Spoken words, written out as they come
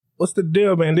What's the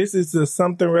deal, man? This is the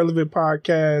Something Relevant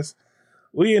podcast.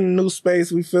 We in a new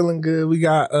space. We feeling good. We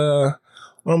got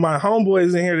one of my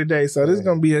homeboys in here today, so this is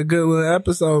gonna be a good little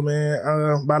episode,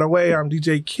 man. By the way, I'm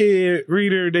DJ Kid,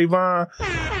 Reader, Davon,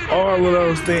 all of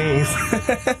those things.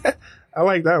 I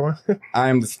like that one. I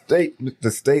am the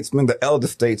statesman, the elder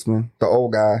statesman, the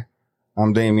old guy.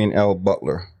 I'm Damian L.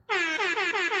 Butler.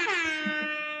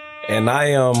 And I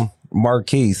am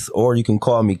Marquise, or you can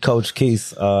call me Coach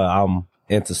Keith. I'm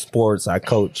into sports. I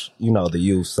coach, the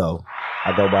youth, so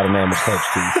I go by the name of Coach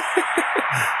Keith.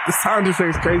 The sound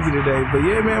effect's crazy today, but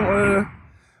yeah, man.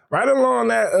 Right along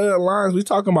that lines, we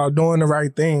talking about doing the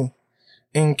right thing.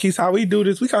 And Keith, how we do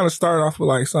this, we kind of start off with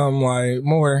like something like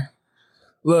more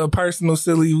little personal,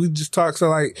 silly. We just talk. So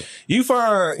like, you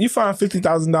find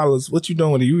 $50,000. What you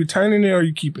doing with it? You returning it or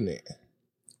you keeping it?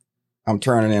 I'm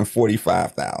turning in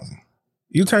 $45,000.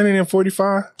 You turning in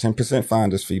 45? 10%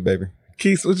 finder's fee, baby.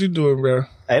 Keith, what you doing, bro?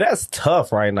 Hey, that's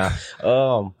tough right now.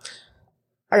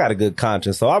 I got a good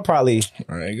conscience, so I'll probably... Cap.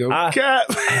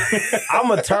 I'm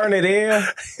going to turn it in,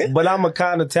 but I'm going to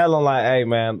kind of tell them like, hey,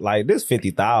 man, like this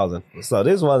 $50,000. So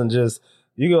this wasn't just,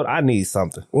 I need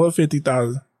something. What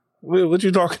 50,000? What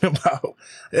you talking about?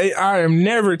 Hey, I am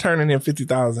never turning in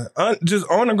 50,000. Just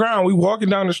on the ground, we walking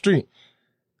down the street.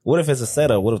 What if it's a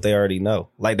setup? What if they already know?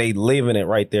 Like they leaving it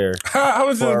right there. I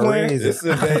was just playing. This is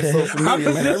a day social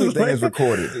media, man. Everything is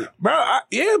recorded. Bro,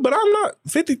 but I'm not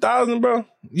 50,000, bro.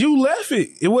 You left it.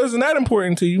 It wasn't that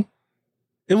important to you.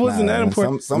 It wasn't that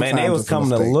important. Man, they was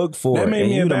coming to look for it. That made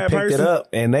me a bad person. Picked it up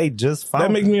and they just found it.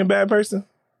 That makes me a bad person.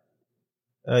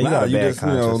 You got a bad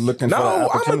conscience. Looking for the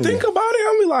opportunity. I'm gonna think about it.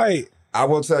 I'm be like, I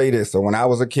will tell you this. So when I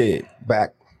was a kid,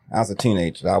 I was a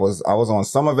teenager. I was on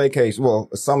summer vacation. Well,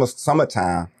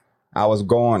 summertime. I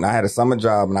had a summer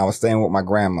job and I was staying with my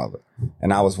grandmother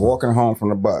and I was walking home from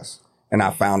the bus and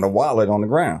I found a wallet on the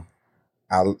ground.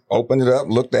 I opened it up,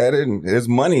 looked at it, and there's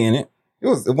money in it. It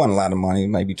wasn't a lot of money,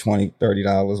 maybe $20,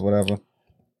 $30, whatever.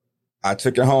 I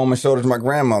took it home and showed it to my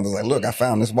grandmother. Like, look, I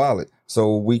found this wallet.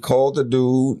 So we called the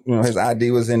dude, his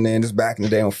ID was in there, and this back in the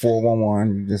day on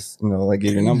 411, you just, they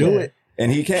give you a number. Do it. And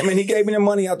he came and he gave me the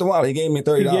money out the wallet. He gave me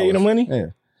 $30. He gave you the money? Yeah.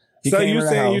 So you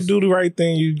saying you do the right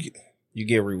thing, you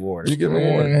get rewarded. You get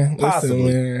rewarded. Possibly.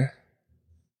 Listen, man.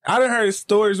 I done heard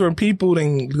stories where people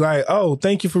then like, oh,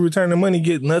 thank you for returning the money,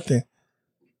 get nothing.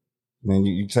 Then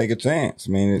you take a chance.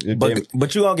 I mean,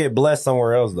 but you gonna get blessed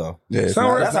somewhere else though. Yeah, that's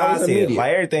how I see it.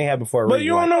 Like everything happened for a reason. But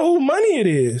you don't know who money it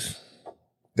is.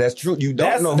 That's true. You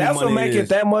don't know who money it is. That's what make it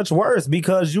that much worse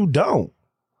because you don't.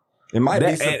 It might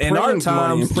be Supreme's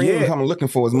money, and Supreme coming looking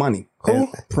for his money. Who?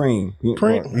 Supreme. I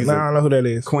don't know who that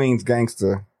is. Queen's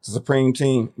gangster. The Supreme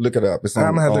team. Look it up. It's on,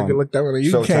 I'm gonna have to look that one up.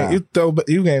 You can't.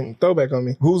 You can't throw back on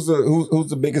me. Who's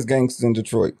the biggest gangster in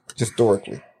Detroit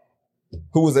historically?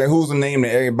 Who was that? Who's the name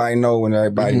that everybody know and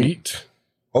everybody? Meat.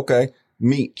 Okay,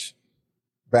 Meat.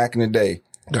 Back in the day.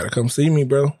 Gotta come see me,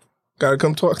 bro. Gotta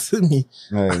come talk to me.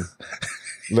 Man.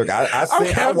 Look,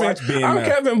 I watch being. I'm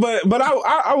Kevin, but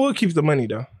I will keep the money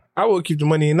though. I will keep the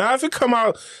money. Now, if it come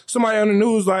out, somebody on the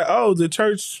news like, oh, the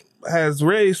church has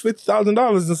raised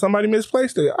 $50,000 and somebody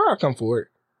misplaced it, I'll come for it.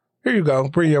 Here you go.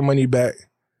 Bring your money back.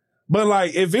 But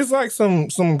like, if it's like some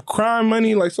crime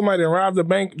money, like somebody robbed the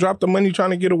bank, dropped the money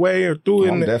trying to get away or threw it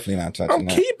in definitely not touching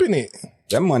that. I'm keeping it.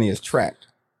 That money is tracked.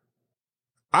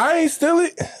 I ain't steal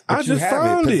it. But I just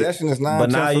found it. Possession is not.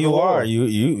 But now you are.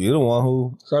 You the one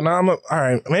who. So now all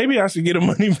right. Maybe I should get the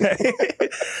money back.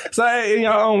 So hey, in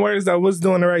your own words, though, what's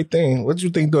doing the right thing? What you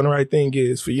think doing the right thing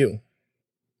is for you?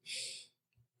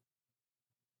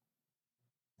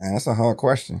 Man, that's a hard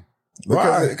question.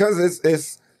 Because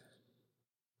it's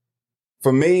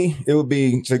for me, it would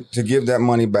be to give that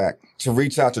money back, to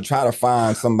reach out to try to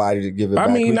find somebody to give it back.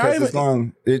 I mean, because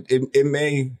it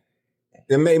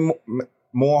may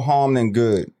more harm than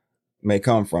good may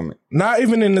come from it. Not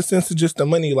even in the sense of just the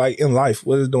money, like in life,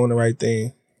 what is doing the right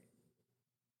thing?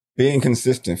 Being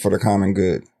consistent for the common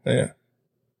good. Yeah.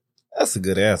 That's a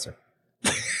good answer.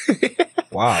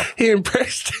 Wow. He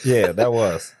impressed. Yeah, that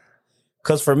was.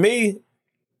 Because for me,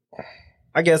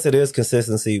 I guess it is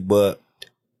consistency, but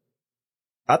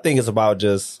I think it's about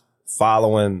just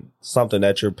following something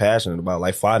that you're passionate about,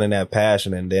 like finding that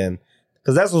passion and then,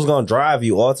 because that's what's going to drive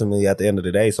you ultimately at the end of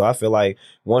the day. So I feel like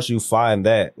once you find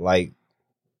that, like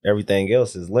everything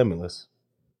else is limitless.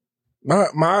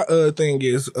 My thing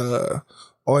is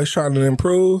always trying to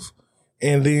improve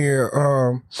and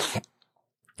then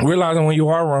realizing when you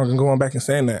are wrong and going back and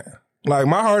saying that. Like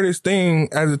my hardest thing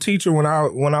as a teacher when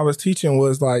I was teaching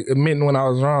was like admitting when I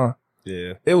was wrong.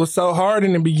 Yeah. It was so hard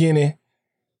in the beginning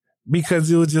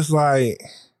because it was just like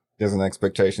there's an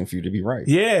expectation for you to be right.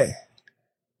 Yeah.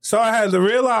 So I had to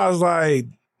realize, like,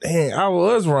 dang, I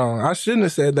was wrong. I shouldn't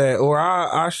have said that, or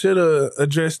I should have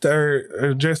addressed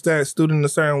that student a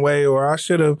certain way, or I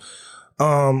should have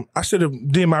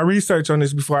did my research on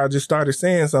this before I just started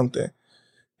saying something.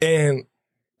 And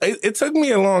it took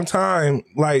me a long time,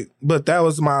 like, but that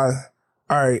was all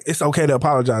right, it's okay to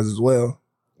apologize as well.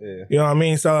 Yeah. You know what I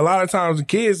mean? So a lot of times the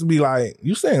kids be like,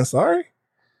 you saying sorry?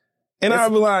 And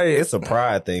I'll be like, it's a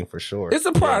pride thing for sure. It's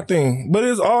a pride thing, but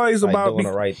it's always like about doing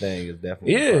the right thing is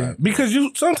definitely a pride. Because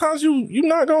sometimes you're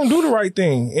not gonna do the right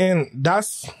thing, and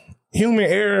that's human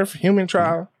error, human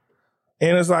trial.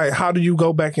 And it's like, how do you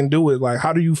go back and do it? Like,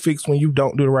 how do you fix when you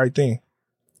don't do the right thing?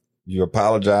 You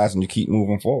apologize and you keep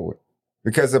moving forward,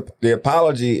 because the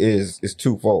apology is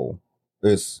twofold.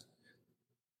 It's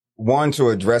one, to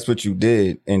address what you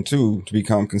did, and two, to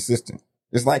become consistent.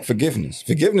 It's like forgiveness.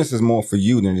 Forgiveness is more for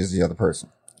you than it is the other person.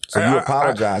 So you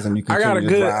apologize and you continue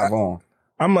to drive on.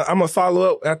 I'm a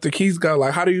follow up after Keith go.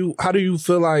 Like, how do you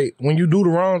feel like when you do the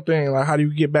wrong thing? Like, how do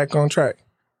you get back on track?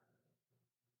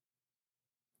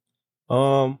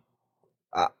 I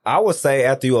would say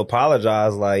after you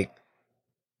apologize, like,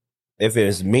 if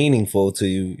it's meaningful to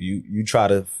you, you try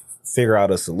to figure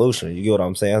out a solution. You get what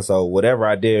I'm saying? So whatever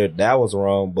I did, that was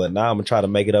wrong, but now I'm gonna try to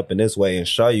make it up in this way and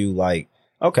show you, like,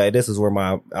 okay, this is where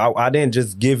I didn't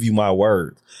just give you my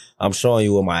words. I'm showing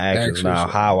you with my actions now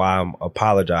how I'm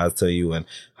apologize to you and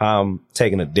how I'm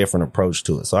taking a different approach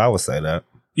to it. So I would say that.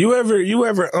 You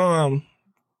ever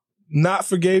not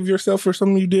forgave yourself for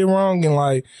something you did wrong, and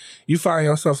like you find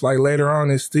yourself like later on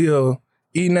it's still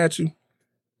eating at you?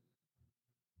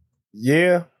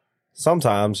 Yeah.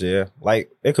 Sometimes, yeah. Like,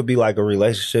 it could be like a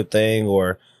relationship thing,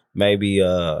 or maybe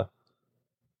I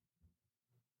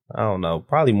don't know,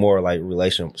 probably more like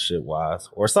relationship wise,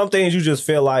 or some things you just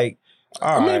feel like,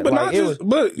 I mean, but like, not just,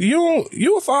 but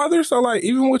you a father, so like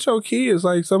even with your kids,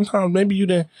 like sometimes maybe you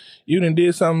done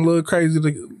did something a little crazy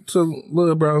to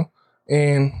little bro,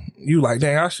 and you like,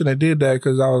 dang, I shouldn't have did that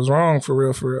because I was wrong for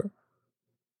real.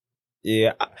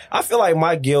 Yeah, I feel like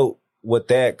my guilt with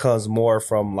that comes more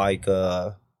from like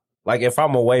if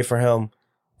I'm away from him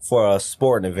for a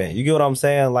sporting event. You get what I'm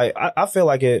saying? Like, I feel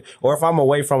like it, or if I'm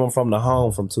away from him from the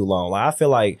home from too long, like I feel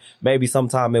like maybe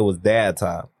sometime it was dad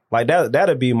time. Like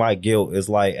that'd be my guilt. Is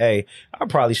like, hey, I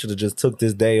probably should have just took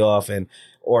this day off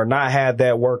or not had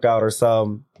that workout or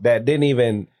something that didn't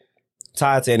even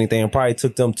tie to anything, and probably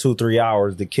took them 2-3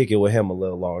 hours to kick it with him a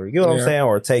little longer. You know what I'm saying?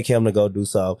 Or take him to go do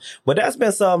something. But that's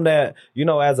been something that, you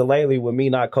know, as of lately with me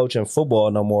not coaching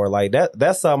football no more, like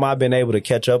that's something I've been able to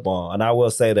catch up on. And I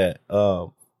will say that,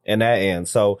 in that end.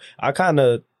 So I kind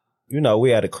of, you know,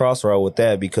 we had a crossroad with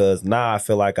that, because now I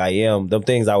feel like I am them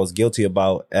things I was guilty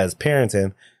about as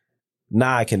parenting.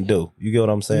 Now I can do. You get what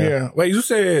I'm saying? Yeah. Wait, you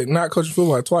said not coaching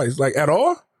football twice, like at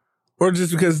all, or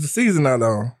just because the season not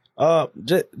on?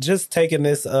 Just taking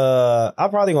this. I'm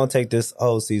probably gonna take this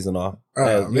whole season off.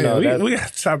 You know, we got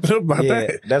to chop it up about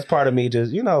that. That's part of me.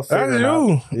 Just, you know, that's you.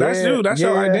 Out. That's you. That's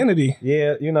your identity.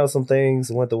 Yeah, you know, some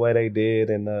things went the way they did,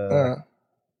 and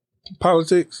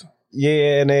politics.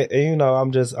 Yeah, and you know,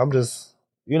 I'm just,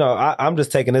 you know, I'm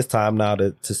just taking this time now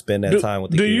to spend that time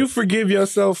with the kids. Do you forgive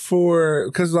yourself for,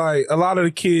 because like a lot of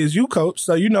the kids you coach,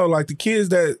 so you know, like the kids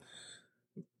that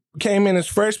came in as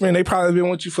freshmen, they probably been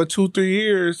with you for 2-3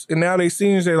 years, and now they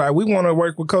seniors, they're like, we want to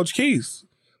work with Coach Keys.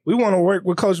 We want to work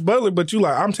with Coach Butler, but you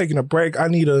like, I'm taking a break.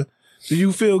 Do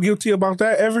you feel guilty about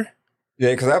that ever?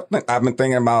 Yeah, because I've been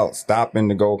thinking about stopping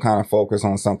to go kind of focus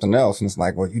on something else. And it's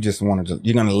like, well, you just want to,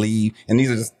 you're going to leave. And these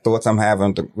are just thoughts I'm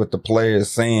having with the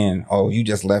players saying, oh, you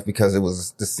just left because it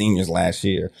was the seniors last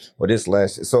year or this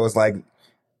last year. So it's like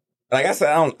I said,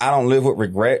 I don't live with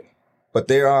regret, but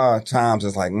there are times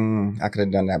it's like, I could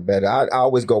have done that better. I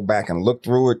always go back and look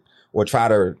through it, or try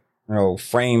to, you know,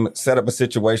 set up a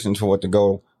situation for it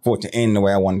to end the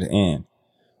way I wanted to end.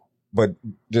 But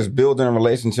just building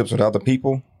relationships with other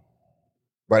people.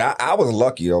 But I was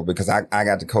lucky, though, because I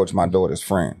got to coach my daughter's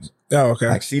friends. Oh, okay.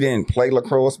 Like, she didn't play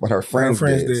lacrosse, but her friends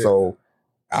did. So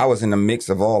I was in the mix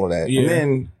of all of that. Yeah.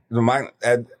 And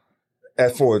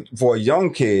then for a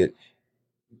young kid,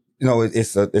 you know,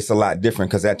 it's a lot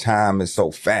different, because that time is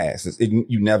so fast.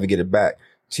 You never get it back.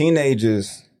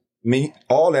 Teenagers,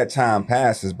 all that time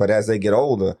passes, but as they get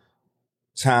older,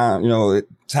 time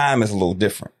is a little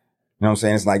different. You know what I'm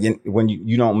saying? It's like when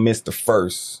you don't miss the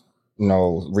first, you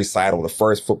know, recital, the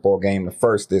first football game, the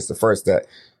first this, the first that.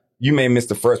 You may miss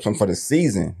the first one for the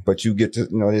season, but you get to,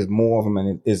 you know, there's more of them,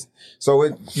 and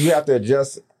you have to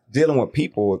adjust. Dealing with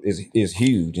people is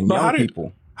huge, and young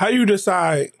people. How you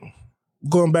decide,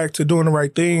 going back to doing the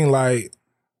right thing, like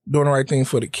doing the right thing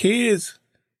for the kids,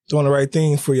 doing the right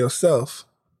thing for yourself?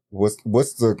 what's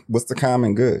the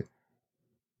common good?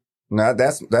 Now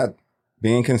that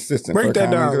being consistent. Break for the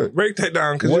that common down. good. Break that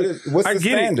down. What's the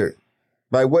standard?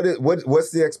 Like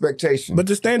what's the expectation? But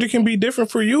the standard can be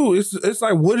different for you. It's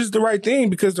like, what is the right thing?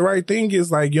 Because the right thing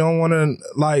is like, you don't want to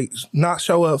like not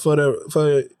show up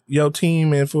for your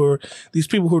team and for these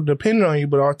people who are dependent on you.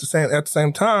 But at the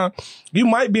same time, you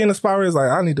might be in a spot where it's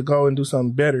like, I need to go and do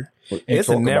something better. It's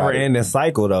a never ending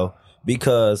cycle though,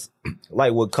 because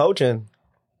like with coaching,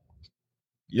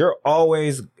 you're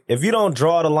always, if you don't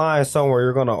draw the line somewhere,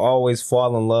 you're going to always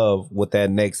fall in love with that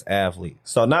next athlete.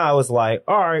 So now it's like,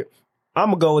 all right,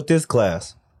 I'm going to go with this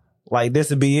class. Like, this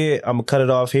would be it. I'm going to cut it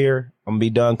off here. I'm going to be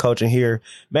done coaching here.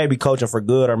 Maybe coaching for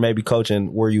good or maybe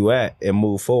coaching where you at and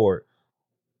move forward.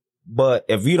 But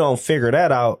if you don't figure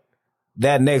that out,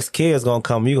 that next kid is going to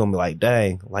come. You're going to be like,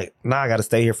 dang, like, now I got to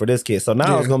stay here for this kid. So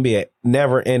now it's going to be a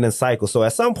never-ending cycle. So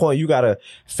at some point, you got to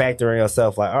factor in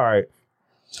yourself like, all right,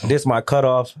 this is my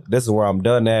cutoff. This is where I'm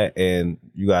done at. And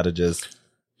you got to just,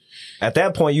 at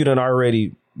that point, you done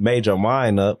already made your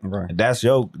mind up. Right. That's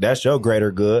your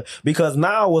greater good. Because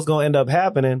now what's going to end up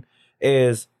happening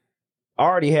is I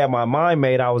already had my mind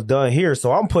made. I was done here.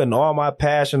 So I'm putting all my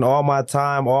passion, all my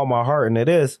time, all my heart into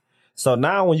this. So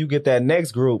now when you get that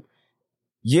next group,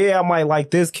 yeah, I might like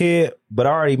this kid, but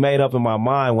I already made up in my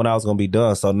mind when I was going to be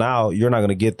done. So now you're not going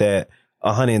to get that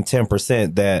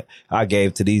 110% that I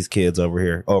gave to these kids over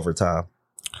here over time.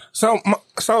 So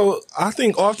I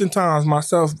think oftentimes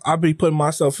myself, I be putting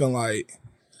myself in like,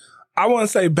 I wouldn't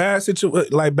say bad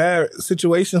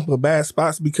situations, but bad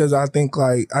spots, because I think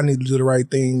like I need to do the right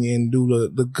thing and do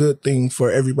the good thing for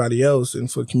everybody else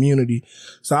and for community.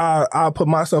 So I'll put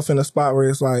myself in a spot where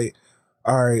it's like,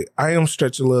 all right, I am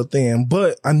stretched a little thin,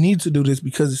 but I need to do this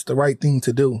because it's the right thing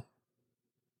to do.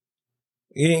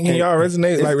 Can y'all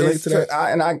resonate, relate to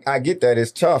that? I get that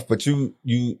it's tough, but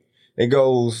it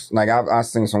goes like I've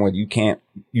seen somewhere you can't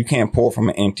pour from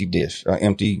an empty dish,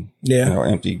 empty.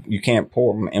 You can't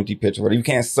pour from an empty pitcher, or you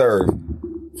can't serve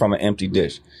from an empty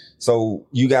dish. So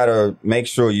you got to make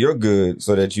sure you're good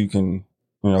so that you can,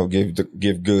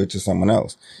 give good to someone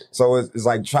else. So it's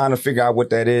like trying to figure out what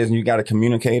that is, and you got to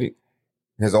communicate it.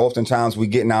 Because oftentimes we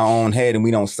get in our own head and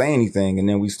we don't say anything, and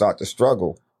then we start to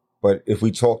struggle. But if we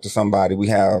talk to somebody, we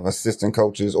have assistant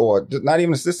coaches, or not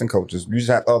even assistant coaches. We just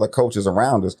have other coaches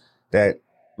around us that,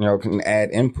 can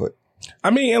add input. I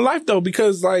mean, in life though,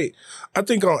 because like, I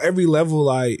think on every level,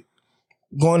 like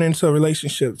going into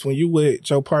relationships, when you with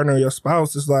your partner or your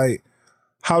spouse, it's like,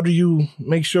 how do you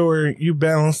make sure you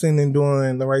balancing and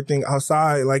doing the right thing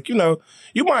outside? Like, you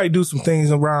might do some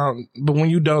things around, but when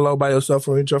you dolo by yourself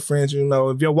or with your friends,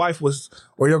 if your wife was,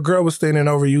 or your girl was standing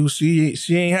over you, she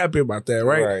ain't happy about that,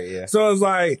 right? Right, yeah. So it's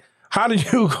like, how do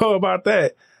you go about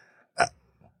that?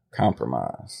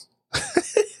 Compromise.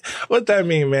 What that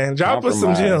mean, man? Drop us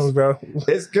some gems, bro.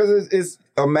 It's because it's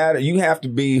a matter. You have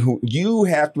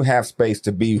to have space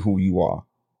to be who you are.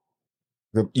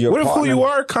 What if who you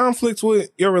are conflicts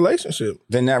with your relationship?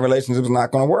 Then that relationship is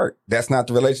not going to work. That's not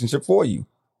the relationship for you.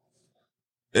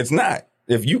 It's not.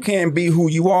 If you can't be who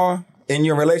you are in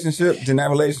your relationship, then that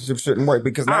relationship shouldn't work,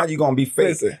 because now you're going to be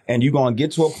fake. Listen. And you're going to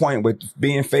get to a point where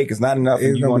being fake is not enough,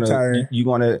 and you're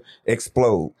going to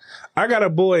explode. I got a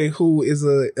boy who is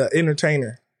a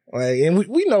entertainer. Like, and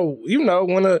we know,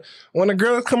 when a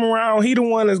girls come around, he the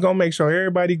one that's going to make sure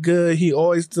everybody good. He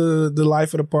always the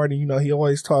life of the party. He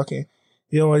always talking.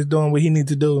 He always doing what he need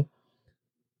to do.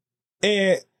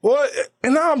 And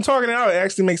now I'm talking out, it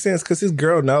actually makes sense, because his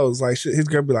girl knows. Like, his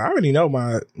girl be like, I already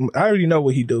know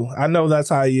what he do. I know that's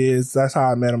how he is. That's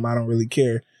how I met him. I don't really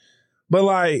care. But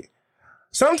like,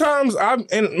 sometimes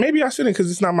and maybe I shouldn't,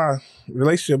 because it's not my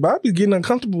relationship, but I be getting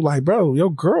uncomfortable. Like, bro,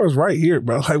 your girl is right here,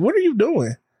 bro. Like, what are you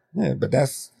doing? Yeah, but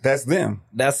that's them.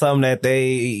 That's something that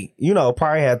they,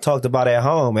 probably had talked about at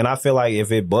home. And I feel like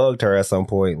if it bugged her at some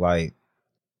point, like,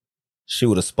 she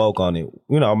would have spoke on it.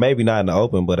 Maybe not in the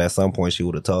open, but at some point she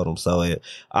would have told him. So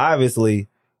obviously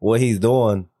what he's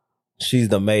doing, she's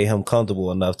done made him comfortable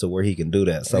enough to where he can do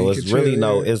that. So it's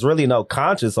really no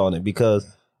conscience on it, because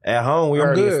at home we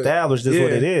already established this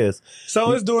what it is.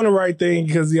 So it's doing the right thing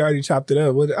because he already chopped it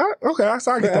up. Okay, I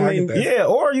get that. Yeah,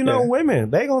 or women,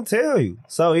 they gonna tell you.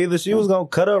 So either she was gonna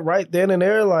cut up right then and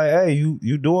there, like, hey,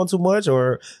 you doing too much,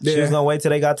 or she was gonna wait till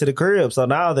they got to the crib. So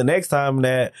now the next time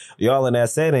that y'all in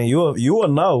that setting, you will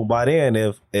know by then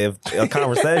if a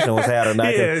conversation was had or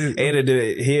not.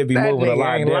 He'd be moving a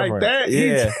lot different. Like that.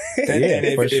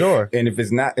 Yeah, for sure. And if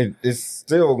it's not, it's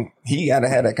still, he gotta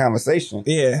have that conversation.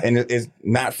 Yeah, and it's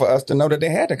not for us to know that they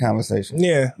had the conversation.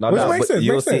 Yeah, which makes sense.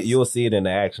 You'll see it in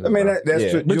the action. I mean,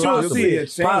 that's true. But you'll see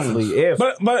it possibly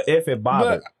if it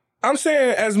bothered. I'm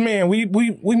saying as men, we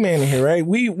men in here, right?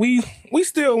 We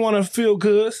still want to feel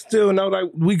good, still know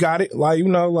like we got it, like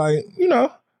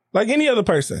like any other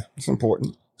person. It's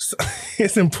important. So,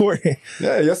 it's important.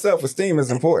 Yeah, your self-esteem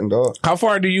is important, dog. How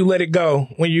far do you let it go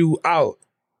when you out?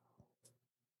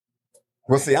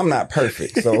 Well, see, I'm not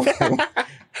perfect, so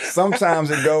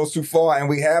sometimes it goes too far, and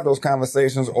we have those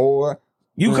conversations, or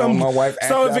you come. My wife.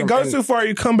 So if it goes too far,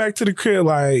 you come back to the crib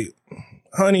like,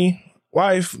 honey,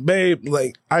 wife, babe,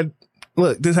 like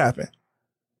this happened.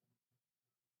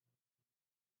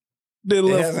 It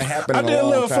hasn't happened. I did a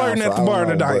little flirting at the bar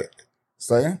tonight.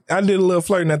 Say? I did a little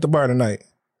flirting at the bar tonight.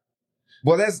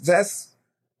 Well, that's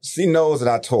she knows that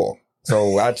I talk.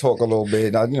 So I talk a little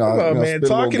bit. Man,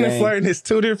 talking and flirting is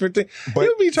two different things. But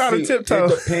you be trying to tiptoe.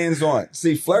 It depends on.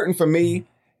 See, flirting for me,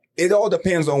 it all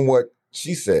depends on what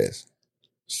she says.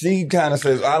 She kind of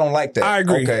says, I don't like that. I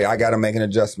agree. Okay, I got to make an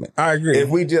adjustment. I agree. If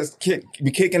we just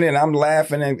be kicking it and I'm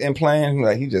laughing and playing,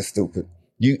 like, he's just stupid.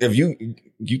 If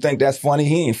you think that's funny,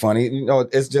 he ain't funny.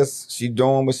 It's just she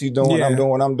doing what she doing, I'm doing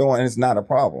what I'm doing, and it's not a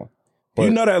problem. But, you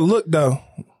know that look, though.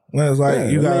 When it's like,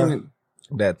 you got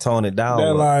that tone it down.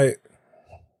 That like,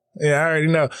 yeah, I already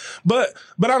know. But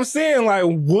I'm saying, like,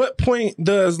 what point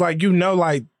does, like,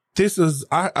 like, this is,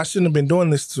 I shouldn't have been doing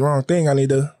this. It's the wrong thing. I need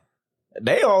to.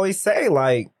 They always say,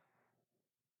 like,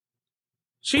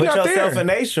 she put not yourself there in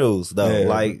their shoes, though. Yeah.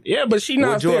 Like, yeah, but she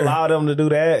not there. Would you allow them to do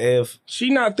that if she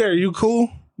not there? You cool?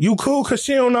 You cool? Cause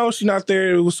she don't know she not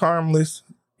there. It was harmless.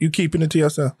 You keeping it to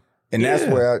yourself. And that's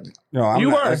where, I'm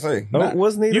you not, are. I say,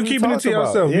 what's needed? You keeping it to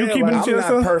yourself. You keeping it to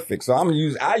yourself. I'm not perfect, so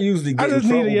I usually get I just in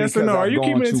trouble need a yes or no. Are you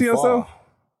keeping it to yourself?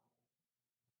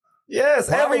 Yes,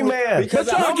 every man.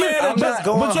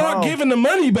 But y'all giving the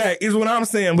money back is what I'm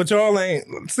saying. But y'all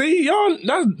ain't. See, y'all,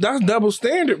 that's double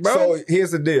standard, bro. So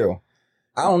here's the deal.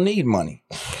 I don't need money.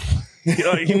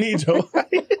 You need your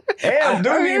wife. I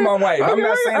do need my wife. I'm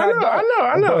not saying I don't.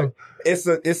 I know. It's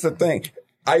a thing.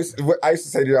 I used to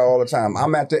say to y'all all the time,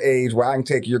 I'm at the age where I can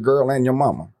take your girl and your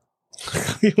mama.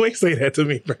 You ain't say that to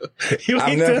me, bro. You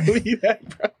ain't tell me that,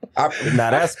 bro.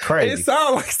 Nah, that's crazy. It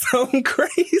sounds like something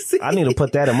crazy. I need to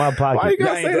put that in my pocket. Why you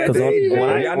gotta say that to me,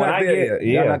 man?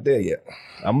 Y'all not there yet.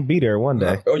 I'm gonna be there one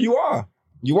day. Oh, you are.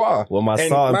 You are. With my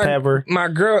salt and pepper. My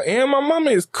girl and my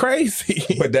mama is crazy.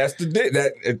 But that's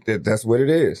that's what it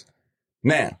is.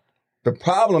 Now, the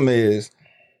problem is,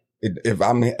 if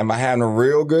am I having a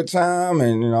real good time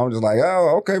and I'm just like,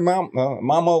 oh, okay,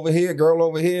 mama over here, girl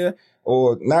over here,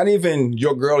 or not even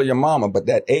your girl or your mama, but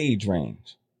that age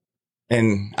range.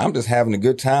 And I'm just having a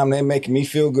good time. They're making me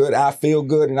feel good. I feel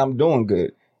good and I'm doing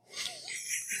good.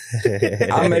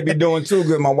 I may be doing too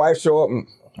good. My wife show up and,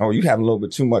 oh, you having a little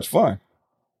bit too much fun.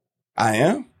 I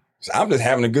am. So I'm just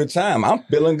having a good time. I'm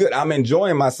feeling good. I'm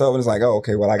enjoying myself. And it's like, oh,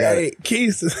 okay, well, I got it. Hey,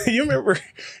 Keith, you remember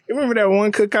that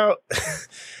one cookout?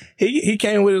 He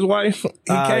came with his wife.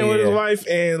 He came with his wife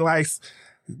and like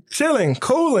chilling,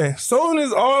 cooling. Soon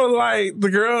as all like the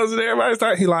girls and everybody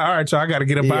start, he like, all right, y'all, I gotta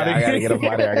get up out of here. I gotta get up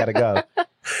out of here. I gotta go.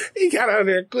 He got out of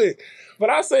there quick. But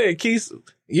I said, Keith,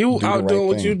 you out doing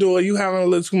what you doing. You having a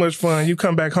little too much fun. You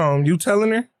come back home. You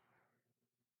telling her?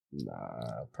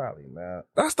 Nah, probably not.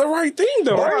 That's the right thing,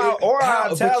 though, right? Or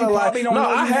I'll tell her like, no,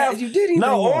 I have. You did anything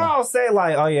or wrong. I'll say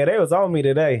like, oh yeah, they was on me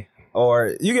today.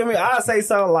 Or you get me? I'll say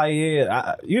something like,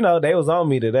 yeah, they was on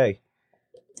me today.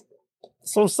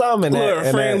 Something in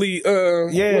that. Friendly,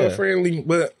 friendly,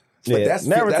 but that's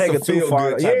never take it too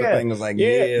far. Type of thing. It's like,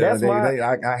 that's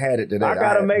I had it today. I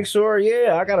gotta make sure.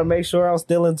 Yeah, I gotta make sure I'm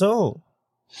still in tune.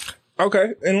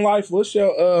 Okay, in life, what's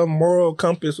your moral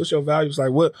compass? What's your values?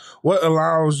 Like, what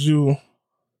allows you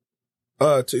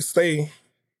to stay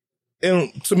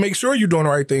and to make sure you're doing the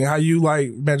right thing? How you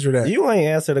like measure that? You ain't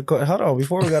answer the question. Hold on,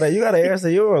 before we got that, you gotta answer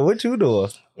yours. What you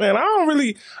doing? Man,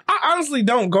 I honestly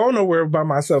don't go nowhere by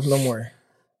myself no more.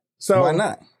 So why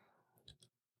not?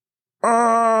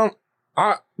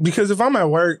 Because if I'm at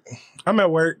work. Go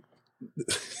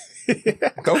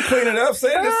clean it up.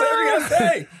 Say what you gotta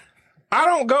say. I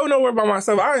don't go nowhere by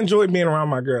myself. I enjoy being around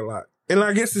my girl a lot. And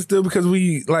I guess it's still because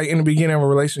we like in the beginning of a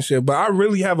relationship, but I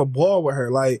really have a ball with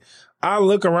her. Like I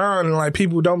look around and like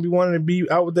people don't be wanting to be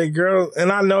out with their girl.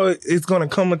 And I know it's going to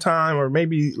come a time or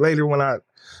maybe later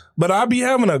but I be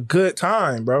having a good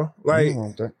time, bro. Like,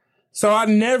 so I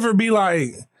never be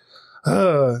like,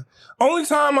 only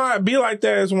time I be like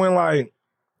that is when like,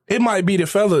 it might be the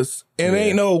fellas and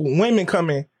ain't no women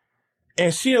coming.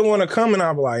 And she'll want to come and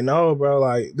I'll be like, no, bro,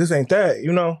 like, this ain't that,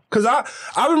 Because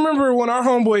I remember when our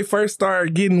homeboy first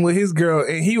started getting with his girl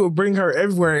and he would bring her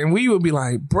everywhere and we would be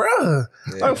like, bruh,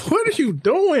 like, what are you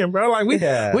doing, bro? Like,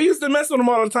 we used to mess with him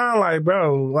all the time, like,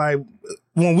 bro, like,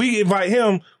 when we invite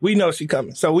him, we know she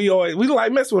coming. So we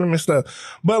like mess with him and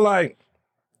stuff. But like,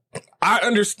 I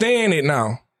understand it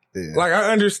now. Yeah. Like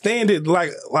I understand it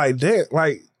like that.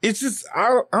 Like it's just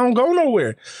I don't go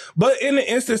nowhere. But in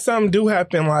the instance something do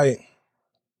happen, like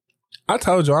I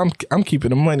told you I'm keeping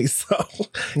the money, so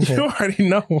you already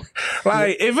know.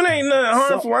 Like if it ain't nothing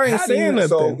harmful, I ain't saying nothing.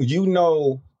 So you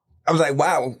know, I was like,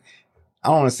 wow. I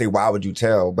don't want to say why would you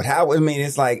tell, but how? I mean,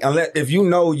 it's like if you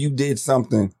know you did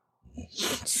something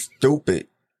stupid.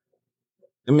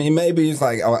 I mean, maybe it's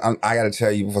like I got to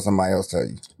tell you before somebody else tell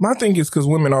you. My thing is because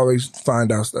women always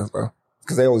find out stuff, bro.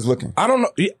 Because they always looking. I don't know.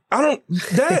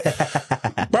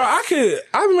 Bro,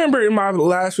 I remember in my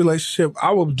last relationship,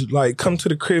 I would like come to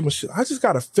the crib and shit. I just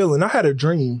got a feeling. I had a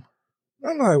dream.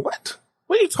 I'm like, what?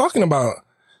 What are you talking about?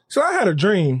 So I had a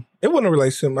dream. It wasn't a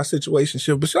relationship, my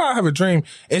situationship, but I have a dream.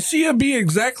 And she'll be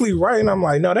exactly right. And I'm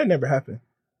like, no, that never happened.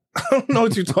 I don't know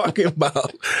what you're talking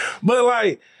about.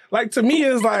 But like to me,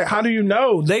 it's like, how do you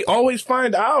know? They always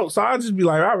find out. So I'll just be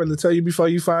like, I'd rather tell you before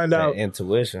you find out.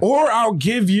 Intuition. Or I'll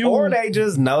give you. Or they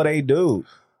just know they do.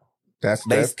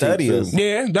 They study us.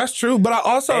 Yeah, that's true. But I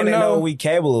also and they know what we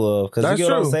capable of. Because you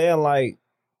get what I'm saying? Like,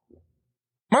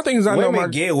 my thing is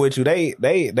women get with you.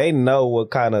 They know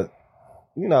what kind of,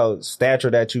 stature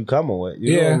that you coming with.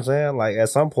 You know what I'm saying? Like at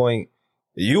some point,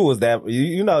 you was that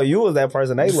you was that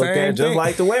person they looked at just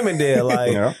like the women did.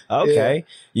 Like, okay,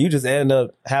 you just ended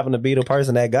up having to be the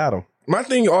person that got them. My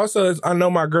thing also is I know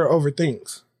my girl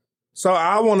overthinks. So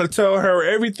I want to tell her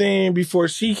everything before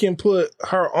she can put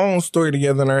her own story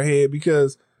together in her head,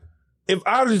 because if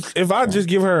I just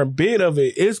give her a bit of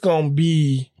it, it's going to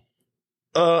be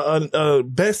a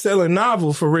best-selling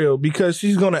novel for real, because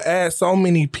she's going to add so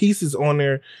many pieces on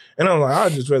there. And I'm like,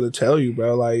 I'd just rather tell you,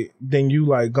 bro, like, than you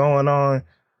like going on.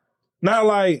 Not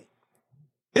like,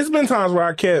 it's been times where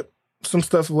I kept some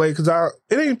stuff away because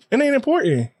it ain't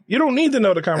important. You don't need to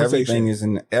know the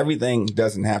conversation. Everything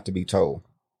doesn't have to be told.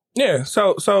 Yeah.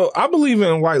 So I believe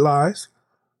in white lies.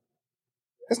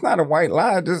 It's not a white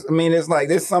lie. It's like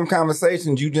there's some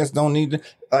conversations you just don't need to.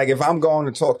 Like if I'm going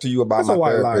to talk to you about my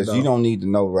therapist, you don't need to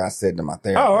know what I said to my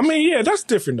therapist. Oh, I mean, yeah, that's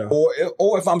different though.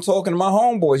 Or if I'm talking to my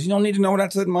homeboys, you don't need to know what I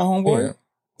said to my homeboy.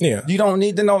 Yeah. You don't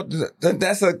need to know.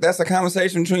 That's a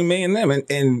conversation between me and them,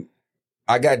 and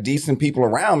I got decent people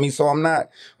around me, so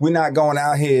we're not going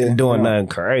out here doing nothing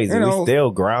crazy. We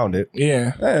still grounded.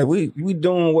 Yeah. We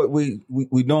doing what we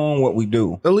doing what we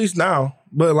do. At least now.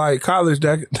 But like college,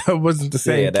 that wasn't the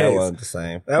same. Yeah, that wasn't the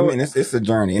same. It's a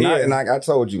journey. And I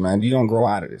told you, man, you don't grow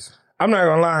out of this. I'm not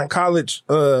gonna lie. In college,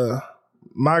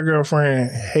 my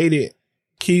girlfriend hated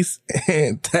Keith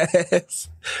and Taz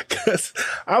because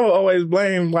I would always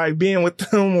blame like being with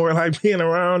them or like being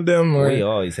around them. Or, we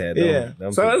always had them.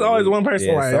 Yeah. So there's always one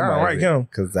person like, I don't like him.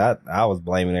 Because I was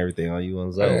blaming everything on you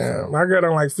and Zoe. Yeah. My girl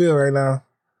don't like Phil right now.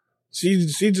 She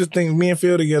just thinks me and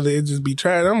Phil together, it just be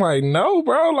trash. I'm like, no,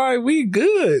 bro, like we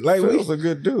good. Like Phil's a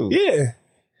good dude. Yeah,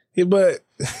 but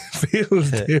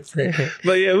Phil's different.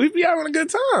 But yeah, we be having a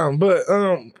good time. But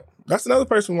that's another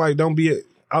person like don't be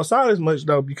outside as much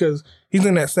though, because he's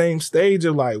in that same stage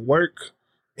of like work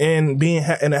and being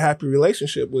in a happy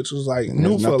relationship, which was like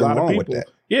new for a lot of people.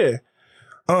 Yeah.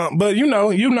 But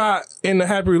you're not in a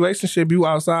happy relationship. You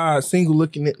outside single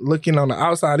looking on the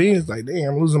outside in. It's like,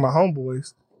 damn, I'm losing my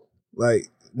homeboys. Like,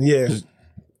 yeah.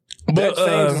 But that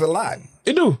changes a lot.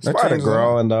 It do. It's part of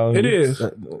growing though. It is.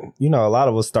 A lot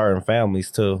of us starting families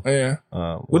too. Yeah.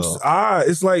 Which is odd.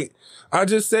 It's like I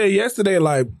just said yesterday,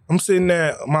 like I'm sitting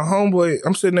at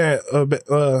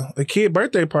a kid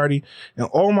birthday party and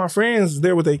all my friends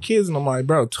there with their kids, and I'm like,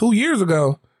 bro, 2 years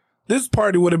ago, this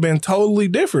party would have been totally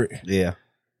different. Yeah.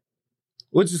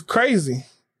 Which is crazy.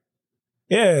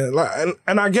 Yeah, like,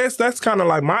 and I guess that's kind of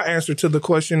like my answer to the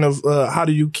question of how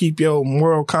do you keep your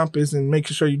moral compass and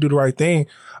making sure you do the right thing.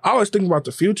 I always think about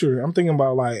the future. I'm thinking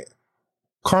about like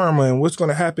karma and what's going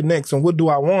to happen next and what do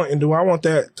I want, and do I want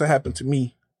that to happen to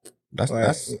me?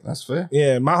 That's fair.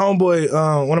 Yeah, my homeboy,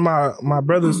 one of my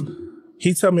brothers,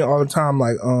 he tell me all the time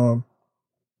like,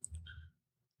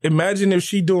 imagine if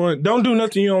don't do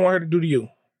nothing you don't want her to do to you,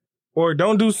 or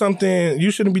don't do something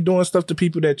you shouldn't be doing stuff to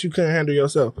people that you couldn't handle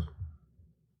yourself.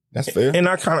 That's fair. And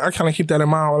I kind of keep that in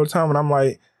mind all the time when I'm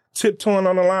like tiptoeing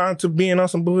on the line to being on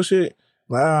some bullshit.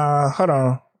 Like, hold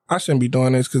on, I shouldn't be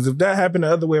doing this, because if that happened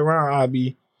the other way around, I'd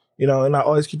be, and I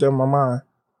always keep that in my mind.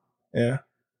 Yeah,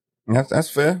 that's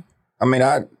fair. I mean,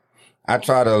 I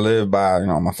try to live by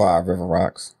my 5 river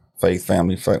rocks: faith,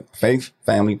 family,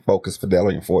 focus,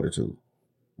 fidelity, and fortitude.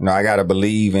 I got to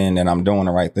believe in that I'm doing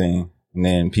the right thing, and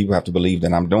then people have to believe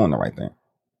that I'm doing the right thing.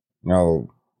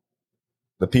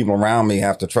 The people around me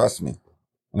have to trust me,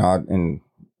 and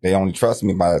They only trust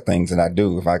me by the things that I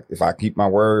do. If I keep my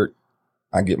word,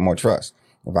 I get more trust.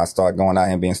 If I start going out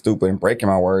and being stupid and breaking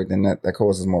my word, then that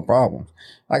causes more problems.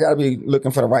 I got to be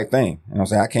looking for the right thing. You know what I'm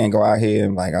saying? I can't go out here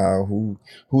and like,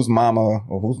 whose mama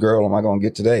or whose girl am I going to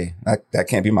get today? That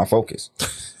can't be my focus.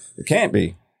 It can't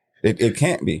be. It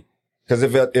can't be. Because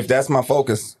if that's my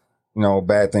focus, you know,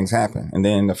 bad things happen. And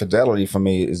then the fidelity for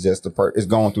me is just is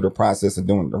going through the process of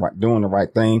doing the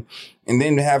right thing, and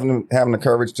then having the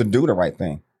courage to do the right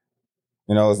thing.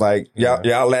 You know, it's like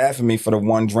y'all laugh at me for the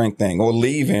one drink thing or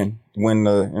leaving when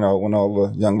all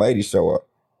the young ladies show up.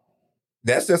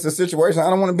 That's just a situation I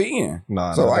don't want to be in.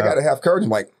 So I got to have courage,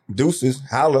 like deuces,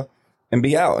 holla, and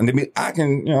be out. And then I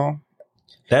can, you know.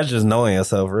 That's just knowing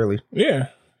yourself, really. Yeah.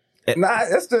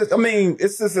 It's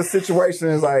just a situation.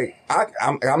 It's like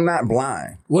I'm not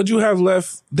blind. Would you have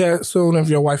left that soon if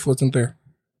your wife wasn't there?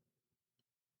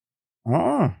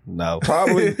 No,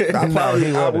 probably.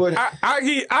 I would.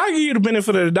 I give you the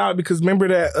benefit of the doubt because remember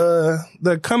that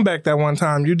the comeback that one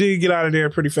time you did get out of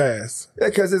there pretty fast. Yeah,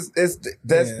 because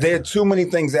there are too many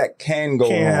things that can go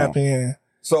wrong. Happen. Yeah.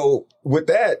 So with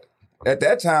that, at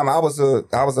that time I was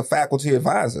a faculty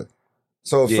advisor.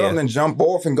 So if something jump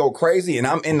off and go crazy and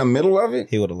I'm in the middle of it,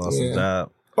 he would have lost his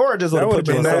job, or just would have put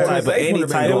you in some type of any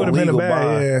type of legal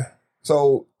bond. Yeah.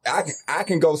 So I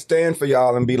can go stand for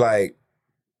y'all and be like,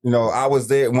 you know, I was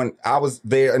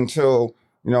there until,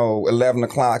 you know, 11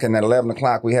 o'clock. And at 11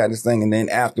 o'clock, we had this thing. And then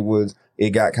afterwards,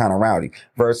 it got kind of rowdy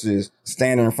versus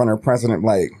standing in front of the president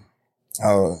like,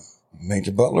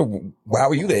 Major Butler, why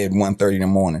were you there at 1:30 in the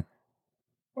morning?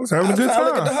 I was having a good time.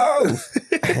 Look at the house.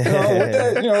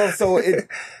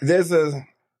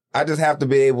 I just have to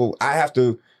be able, I have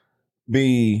to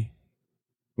be,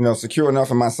 you know, secure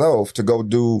enough in myself to go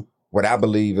do what I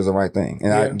believe is the right thing.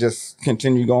 And I just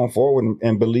continue going forward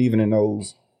and believing in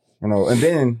those, you know, and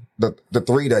then the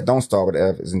three that don't start with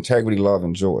F is integrity, love,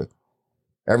 and joy.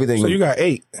 Everything. So you got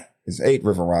 8. It's 8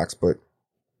 river rocks, but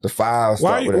the 5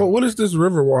 start with F. What is this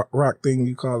river rock thing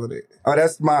you calling it? Oh,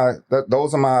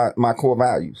 those are my core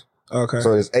values. Okay.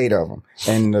 So there's 8 of them.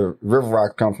 And the river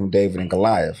rock come from David and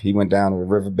Goliath. He went down to the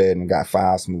riverbed and got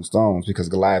 5 smooth stones because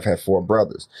Goliath had 4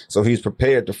 brothers. So he's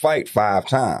prepared to fight 5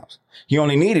 times. He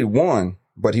only needed 1,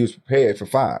 but he was prepared for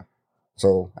 5.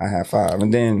 So I have 5.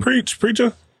 And then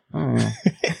preacher. I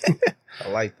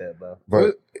like that, though.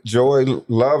 But joy,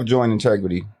 love, joy, and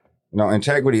integrity. You know,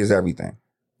 integrity is everything.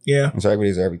 Yeah. Integrity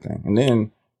is everything. And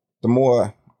then the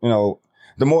more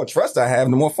trust I have,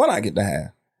 the more fun I get to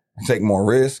have. I take more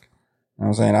risk. You know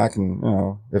what I'm saying? I can, you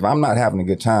know, if I'm not having a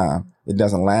good time, it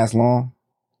doesn't last long.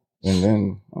 And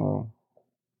then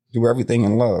do everything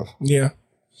in love. Yeah.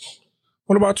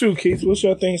 What about you, Keith? What's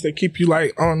your things that keep you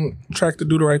like on track to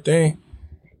do the right thing?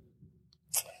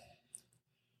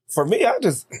 For me,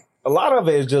 a lot of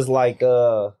it is just like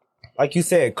you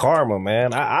said, karma,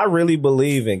 man. I really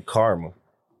believe in karma.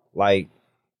 Like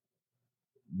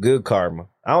good karma.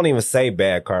 I don't even say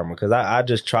bad karma because I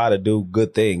just try to do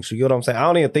good things. You get what I'm saying? I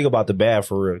don't even think about the bad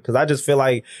for real because I just feel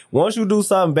like once you do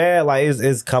something bad, like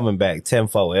it's coming back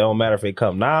tenfold. It don't matter if it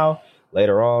come now,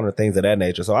 later on, or things of that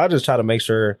nature. So I just try to make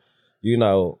sure, you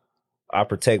know, I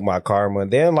protect my karma.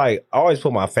 And then like I always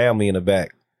put my family in the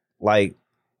back. Like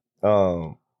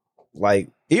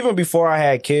even before I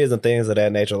had kids and things of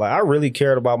that nature, like I really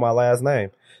cared about my last name.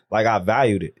 Like I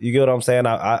valued it. You get what I'm saying?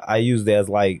 I used it as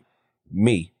like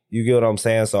me. You get what I'm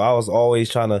saying? So I was always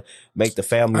trying to make the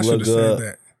family look good. Said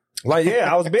that. Like, yeah,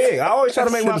 I was big. I always try to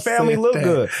make my family look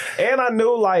good. And I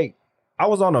knew like I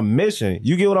was on a mission.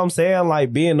 You get what I'm saying?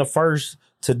 Like being the first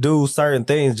to do certain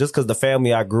things just because the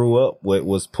family I grew up with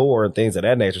was poor and things of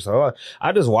that nature. So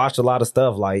I just watched a lot of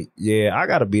stuff like, yeah, I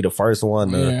got to be the first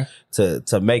one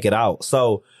to make it out.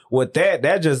 So with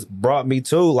that just brought me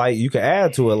to, like, you can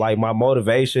add to it, like my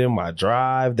motivation, my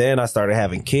drive. Then I started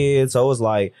having kids. So it was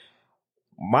like,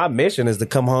 my mission is to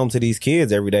come home to these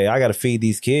kids every day. I got to feed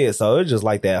these kids. So it's just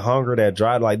like that hunger, that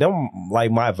drive, like them,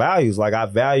 like my values. Like I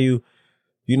value,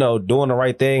 you know, doing the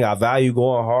right thing. I value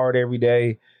going hard every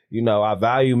day. You know, I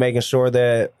value making sure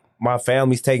that my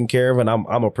family's taken care of and I'm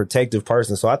a protective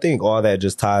person. So I think all that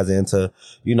just ties into,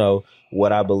 you know,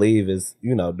 what I believe is,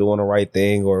 you know, doing the right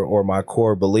thing or my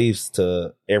core beliefs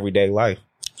to everyday life.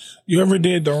 You ever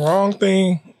did the wrong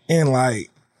thing and like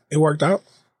it worked out?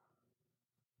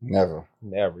 Never.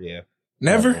 Yeah.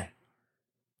 Never?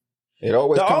 It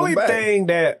always the only back. Thing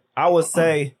that I would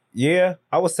say, yeah,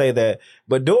 I would say that.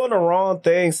 But doing the wrong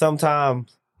thing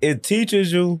sometimes it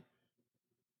teaches you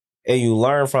and you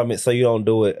learn from it so you don't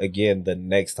do it again the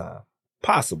next time.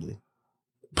 Possibly.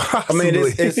 I mean,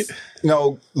 it's you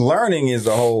know, learning is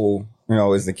the whole, you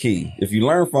know, is the key. If you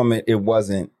learn from it, it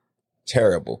wasn't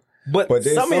terrible. But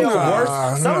there's some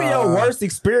of your worst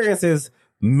experiences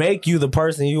make you the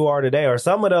person you are today, or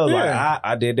some of those like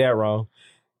I did that wrong.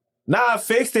 Now I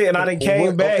fixed it and I done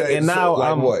came back and now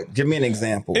like I'm what? Give me an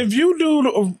example. If you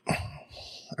do,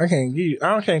 I can't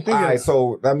think All of right, it.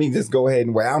 so let me just go ahead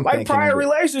and where I'm like thinking. prior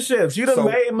relationships. You done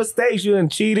made mistakes. You done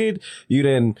cheated. You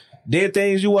done did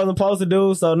things you wasn't supposed to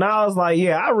do. So now it's like,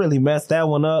 yeah, I really messed that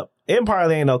one up. It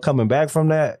probably ain't no coming back from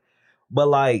that. But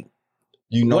like,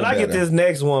 when I get this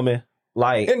next woman,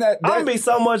 like, I'm gonna be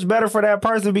so much better for that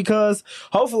person because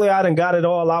hopefully I done got it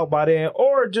all out by then.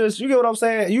 Or just, you get what I'm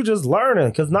saying? You just learning.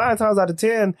 Because 9 times out of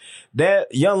 10,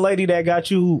 that young lady that got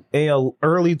you in your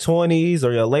early 20s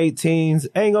or your late teens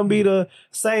ain't gonna be the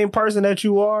same person that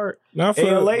you are in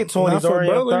your late 20s or in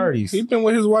your 30s. He's been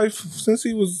with his wife since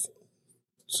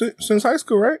high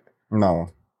school, right?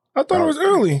 No. I thought it was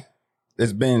early.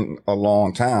 It's been a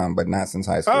long time, but not since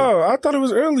high school. Oh, I thought it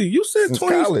was early. You said Since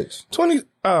 20. college. 20.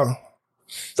 Oh.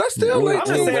 That's still late. I'm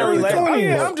just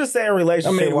saying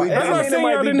relationship. I'm not saying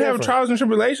y'all didn't have trials and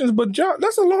tribulations, but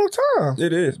that's a long time.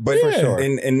 It is, but for sure.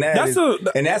 And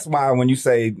that's why when you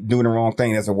say doing the wrong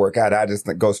thing doesn't work out, I just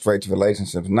go straight to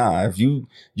relationships. Nah, if you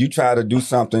try to do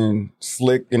something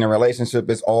slick in a relationship,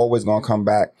 it's always gonna come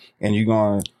back, and you're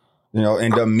gonna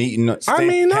end up meeting,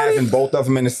 having both of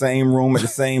them in the same room at the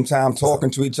same time,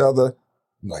 talking to each other.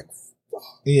 Like,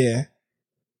 yeah.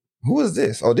 Who is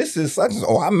this? Oh, this is such.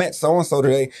 Oh, I met so and so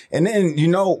today. And then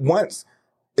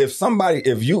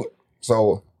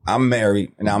so I'm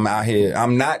married and I'm out here.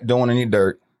 I'm not doing any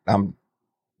dirt. I'm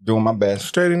doing my best.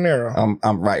 Straight and narrow.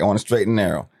 I'm right on the straight and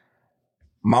narrow.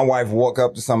 My wife walk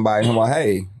up to somebody and I'm like,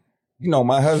 hey,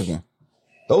 my husband.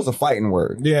 Those are fighting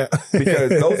words. Yeah, because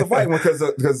those are fighting words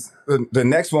because the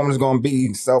next woman is going to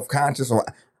be self-conscious. Or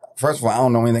first of all, I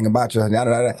don't know anything about you.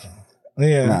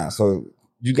 Yeah. Nah. So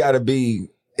you got to be.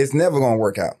 It's never going to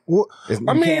work out. Well, but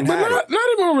not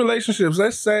even in relationships.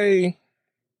 Let's say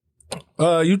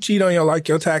you cheat on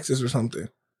your taxes or something,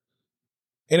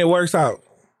 and it works out.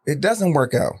 It doesn't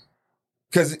work out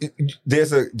because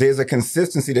there's a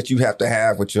consistency that you have to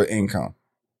have with your income,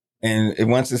 and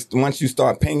once you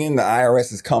start pinging, the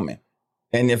IRS is coming.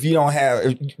 And if you don't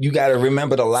have, you got to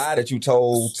remember the lie that you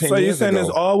told 10 years ago. So you're saying there's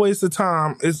always the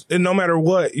time. And no matter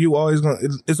what,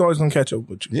 it's always gonna catch up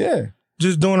with you. Yeah.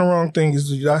 Just doing the wrong thing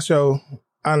that's your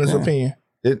honest opinion.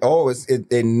 It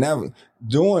never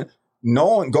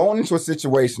going into a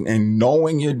situation and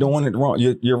knowing you're doing it wrong,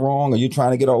 you're wrong, or you're trying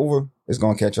to get over, it's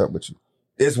gonna catch up with you.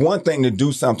 It's one thing to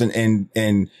do something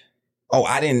and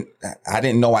I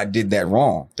didn't know I did that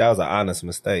wrong. That was an honest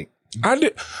mistake.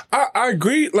 I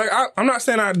agree. Like I'm not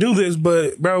saying I do this,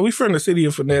 but bro, we from the city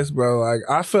of finesse, bro. Like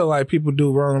I feel like people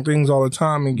do wrong things all the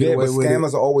time and get away with it.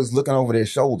 Scammers are always looking over their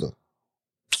shoulder.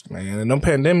 Man, and them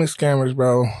pandemic scammers,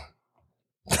 bro,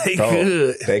 they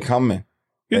good. They coming.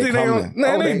 You think they gonna?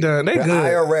 Nah, they done. They the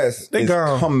good. IRS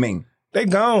is coming. They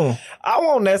gone. I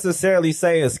won't necessarily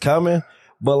say it's coming,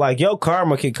 but like your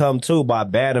karma can come too by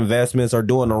bad investments or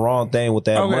doing the wrong thing with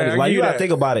that money. Like you gotta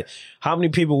think about it. How many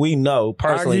people we know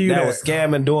personally that was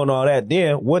scamming, doing all that?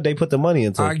 Then what they put the money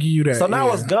into? I give you that. So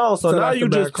now it's gone. So now you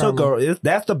just took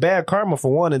that's the bad karma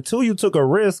for one, and two, you took a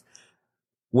risk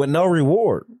with no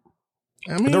reward.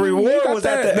 I mean, the reward was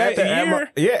at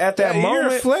that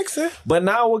moment. Flexing. But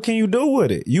now what can you do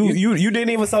with it? You didn't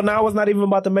even. So now it's not even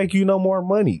about to make you no more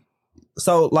money.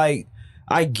 So like,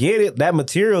 I get it. That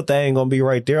material thing gonna be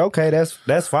right there. Okay,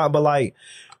 that's fine. But like,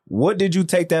 what did you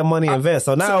take that money and invest?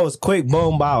 So now it's quick,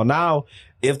 boom, bow. Now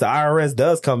if the IRS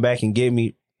does come back and get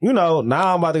me, now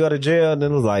I'm about to go to jail. And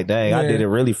then it's like, dang, I did it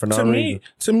really for no reason.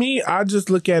 To me, I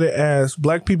just look at it as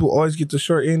black people always get the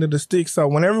short end of the stick. So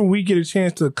whenever we get a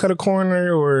chance to cut a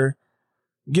corner or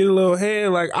get a little head,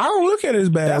 like I don't look at it as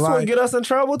bad. That's what get us in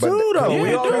trouble too, though.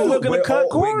 We always looking to cut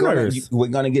corners. We're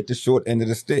gonna get the short end of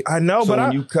the stick. I know, but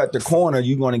when you cut the corner,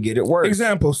 you're gonna get it worse.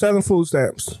 Example: selling food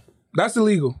stamps. That's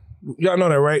illegal. Y'all know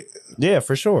that, right? Yeah,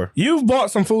 for sure. You've bought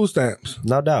some food stamps,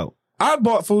 no doubt. I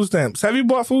bought food stamps. Have you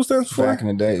bought food stamps before? Back in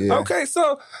the day, yeah. Okay,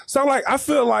 so like I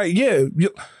feel like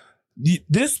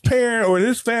this parent or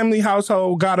this family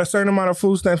household got a certain amount of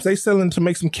food stamps. They selling to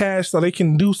make some cash so they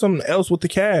can do something else with the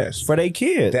cash for their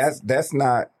kids. That's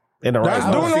not in the right.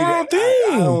 That's doing the wrong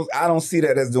thing. I don't see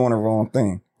that as doing the wrong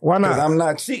thing. Why not? Because I'm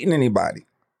not cheating anybody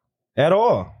at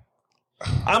all.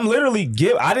 I'm literally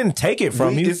I didn't take it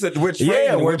from you.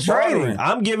 We're trading.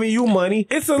 I'm giving you money.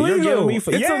 It's illegal.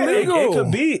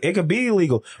 Illegal. It could be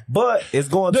illegal, but it's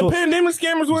going to. The pandemic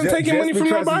scammers weren't taking money from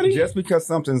nobody. Just because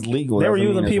something's legal, they were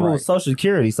using people with Social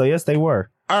Security. So yes, they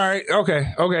were. All right.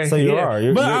 Okay. So you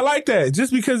are. But I like that.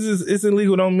 Just because it's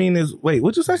illegal don't mean it's. Wait,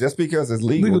 what you say? Just because it's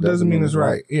legal doesn't mean it's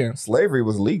right. Yeah. Slavery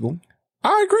was legal.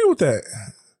 I agree with that.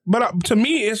 But to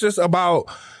me, it's about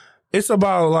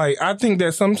like, I think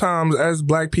that sometimes as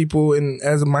black people and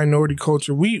as a minority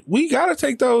culture, we got to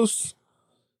take those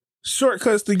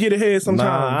shortcuts to get ahead sometimes.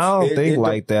 Nah, I don't think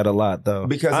like that a lot, though.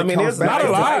 Because I mean, it's not nice.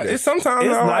 a lot. It's sometimes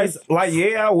It's nice. Like,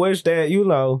 yeah, I wish that, you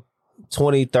know,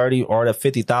 20, 30, or the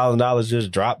 $50,000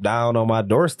 just dropped down on my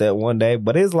doorstep one day.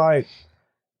 But it's like,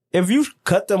 if you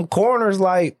cut them corners,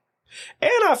 like,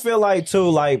 and I feel like too,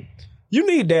 like, you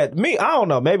need that. Me, I don't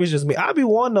know. Maybe it's just me. I be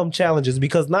wanting them challenges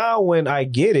because now when I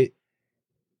get it,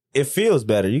 it feels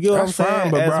better. You get what I'm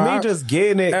saying? But as bro, me just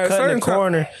getting it, cutting the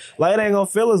corner, like, it ain't gonna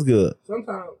feel as good.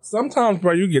 Sometimes,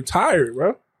 bro, you get tired,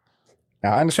 bro.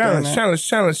 I understand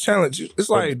Challenge. It's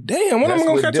like, damn, when am I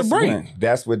gonna catch a break?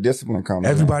 That's where discipline comes.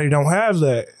 Everybody don't have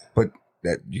that, but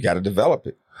that you got to develop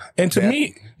it. And to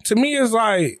me, it's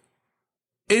like,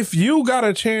 if you got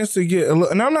a chance to get,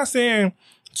 and I'm not saying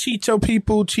cheat your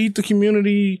people, cheat the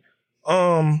community.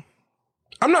 I'm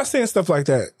not saying stuff like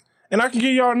that. And I can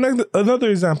give y'all another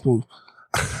example.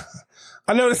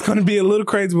 I know it's going to be a little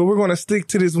crazy, but we're going to stick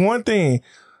to this one thing.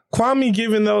 Kwame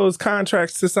giving those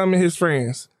contracts to some of his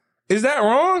friends. Is that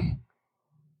wrong?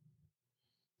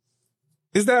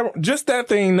 Is that just that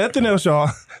thing? Nothing else, y'all.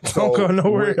 Don't go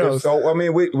nowhere else. So, I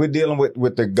mean, we're dealing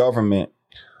with the government,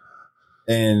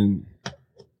 and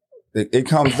it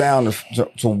comes down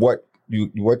to what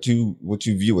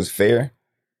you view as fair.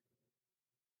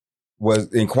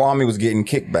 And Kwame was getting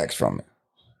kickbacks from it.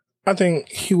 I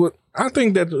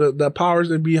think that the powers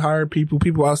that be hired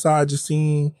people outside just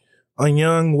seeing a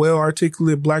young, well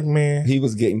articulate black man. He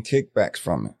was getting kickbacks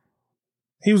from it.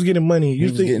 He was getting money. He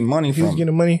was getting money. He was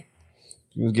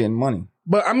getting money.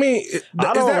 But I mean,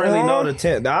 I don't really know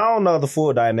I don't know the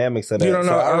full dynamics of that. You don't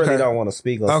know? So I really don't want to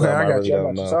speak on something I really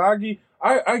don't know. So I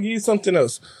give you something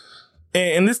else,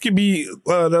 and this could be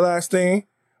the last thing.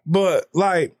 But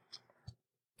like,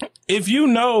 if you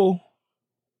know,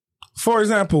 for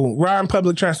example, riding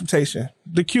public transportation,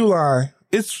 the queue line,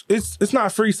 it's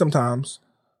not free sometimes.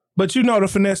 But you know to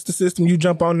finesse the system, you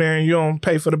jump on there and you don't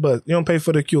pay for the bus. You don't pay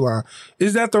for the queue line.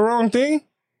 Is that the wrong thing?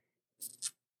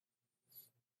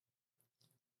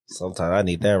 Sometimes I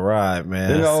need that ride,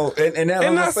 man. You know, and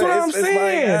that's what I'm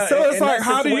saying. So it's like,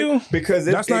 how do you? Because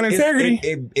that's not integrity.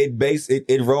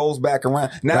 It rolls back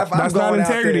around. Now, if I'm going out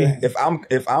there,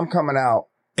 if I'm coming out,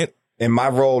 and my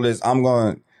role is I'm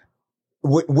going,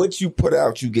 what you put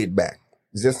out, you get back.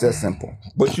 It's just that simple.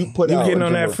 But you put out, you getting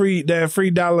on that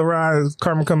free dollar ride,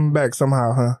 karma coming back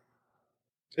somehow, huh?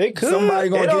 It could. Somebody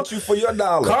gonna get you for your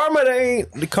dollar. Karma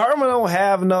don't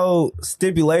have no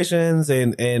stipulations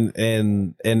and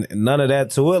none of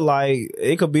that to it. Like,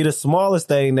 it could be the smallest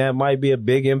thing that might be a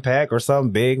big impact, or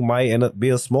something big might end up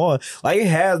being small. Like, it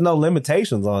has no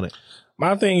limitations on it.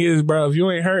 My thing is, bro, if you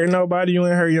ain't hurting nobody, you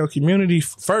ain't hurting your community.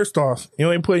 First off,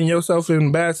 you ain't putting yourself in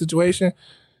a bad situation.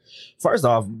 First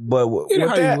off, but with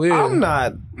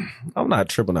that, I'm not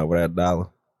tripping over that dollar.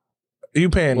 You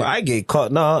paying it? I get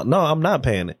caught. No, I'm not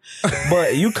paying it.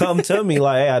 But you come to me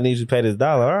like, hey, I need you to pay this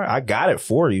dollar. All right, I got it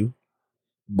for you.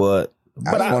 But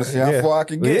I want to see how far I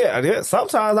can get. Yeah.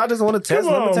 Sometimes I just want to test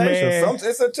limitations.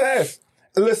 It's a test.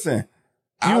 Listen,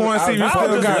 you want to see if you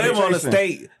still got live on a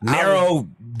state narrow,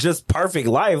 just perfect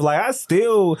life. Like,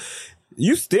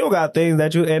 you still got things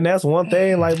that and that's one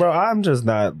thing. Like, bro, I'm just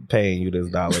not paying you this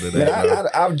dollar today.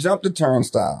 I've jumped the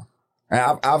turnstile,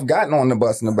 and I've gotten on the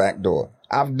bus in the back door.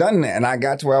 I've done that, and I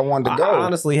got to where I wanted to go. I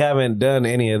honestly haven't done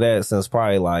any of that since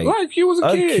probably like you was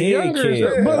a kid, younger.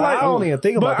 Yeah. But like, I don't even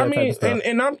think about that type of stuff.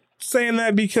 And I'm saying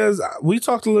that because we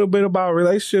talked a little bit about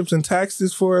relationships and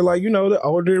taxes for, like, you know, the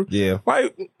older. Yeah.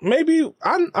 Like, maybe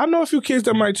I know a few kids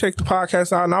that might check the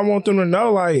podcast out, and I want them to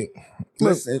know, like,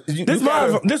 listen, this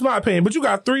is my opinion, but you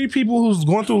got 3 people who's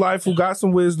going through life who got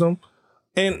some wisdom,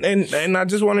 and I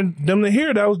just wanted them to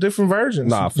hear those different versions.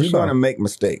 Nah, you're gonna make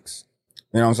mistakes.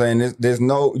 You know what I'm saying? There's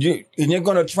no, you're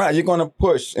going to try, you're going to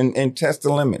push and test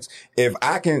the limits. If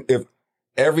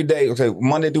every day, okay,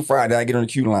 Monday through Friday, I get on the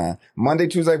queue line. Monday,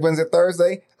 Tuesday, Wednesday,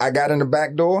 Thursday, I got in the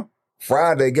back door.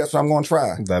 Friday, guess what I'm going to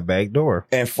try? That back door.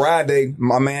 And Friday,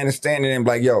 my man is standing there and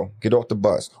like, yo, get off the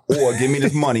bus, or give me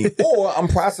this money, or I'm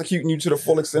prosecuting you to the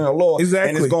full extent of the law.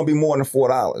 Exactly. And it's going to be more than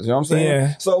 $4. You know what I'm saying?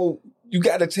 Yeah. So you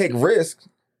got to take risks.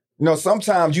 You know,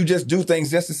 sometimes you just do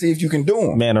things just to see if you can do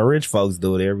them. Man, the rich folks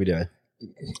do it every day.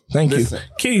 Thank you.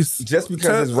 Keith, just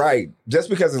because it's right, just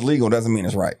because it's legal doesn't mean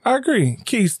it's right. I agree.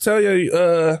 Keith, tell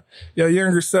your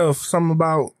younger self something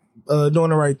about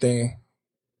doing the right thing.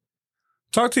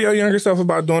 Talk to your younger self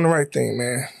about doing the right thing,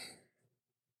 man.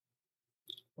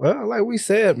 Well, like we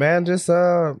said, man, just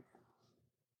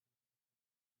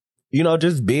You know,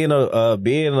 just being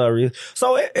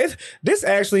so this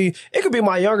actually, it could be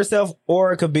my younger self,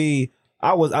 or it could be,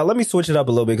 let me switch it up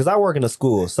a little bit, because I work in a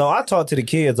school. So I talk to the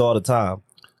kids all the time,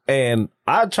 and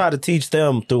I try to teach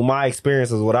them through my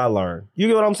experiences what I learned. You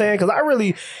get what I'm saying? Because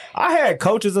I had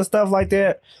coaches and stuff like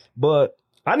that, but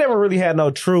I never really had no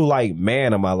true like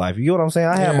man in my life. You get what I'm saying?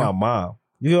 I had my mom.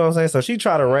 You get what I'm saying? So she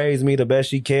tried to raise me the best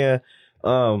she can.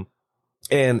 And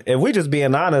if we just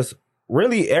being honest,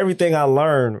 really everything I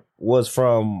learned was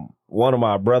from one of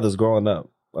my brothers growing up,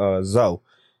 Zoe.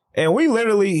 And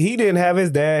he didn't have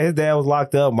his dad. His dad was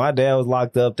locked up. My dad was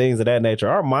locked up, things of that nature.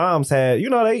 Our moms had,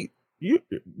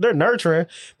 they're nurturing,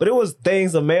 but it was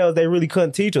things of males they really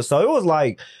couldn't teach us. So it was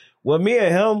like, with me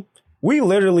and him, we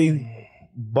literally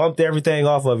bumped everything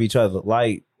off of each other.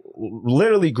 Like,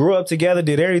 literally grew up together,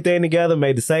 did everything together,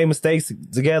 made the same mistakes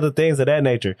together, things of that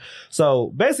nature.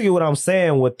 So basically what I'm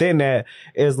saying within that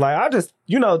is like, I just,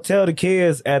 tell the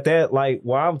kids at that, like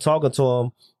while I'm talking to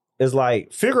them, is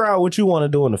like, figure out what you want to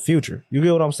do in the future. You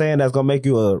get what I'm saying? That's going to make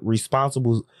you a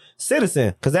responsible citizen.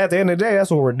 Because at the end of the day, that's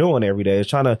what we're doing every day. Is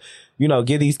trying to,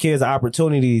 give these kids an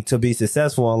opportunity to be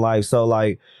successful in life. So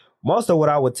like, most of what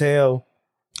I would tell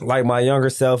like my younger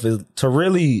self is to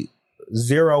really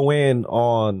zero in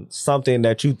on something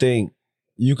that you think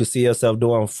you could see yourself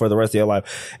doing for the rest of your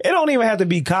life. It don't even have to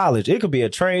be college. It could be a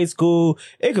trade school.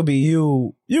 It could be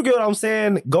you get what I'm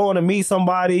saying? Going to meet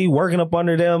somebody, working up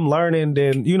under them, learning,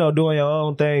 then, doing your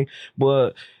own thing.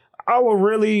 But I would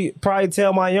really probably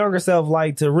tell my younger self,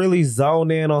 like, to really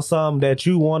zone in on something that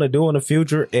you want to do in the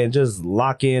future and just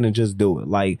lock in and just do it.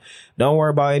 Like, don't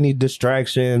worry about any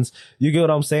distractions. You get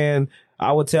what I'm saying?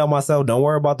 I would tell myself, don't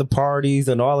worry about the parties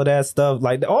and all of that stuff.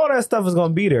 Like, all that stuff is going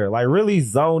to be there. Like, really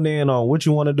zone in on what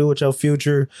you want to do with your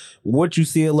future, what you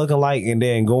see it looking like, and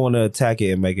then going to attack it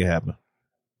and make it happen.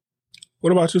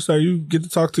 What about you, sir? You get to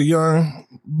talk to young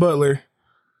Butler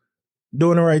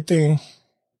doing the right thing.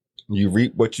 You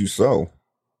reap what you sow.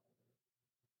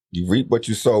 You reap what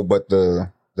you sow, but the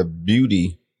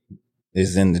beauty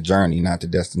is in the journey, not the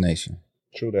destination.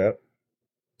 True that.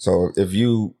 So if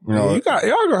y'all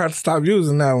gonna have to stop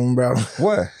using that one, bro.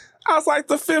 What? I was like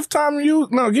the fifth time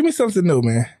give me something new,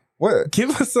 man. What? Give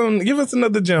us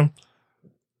another gem.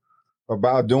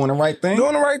 About doing the right thing?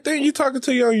 Doing the right thing. You talking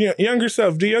to your younger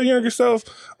self. Do your younger self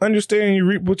understand you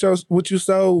reap what you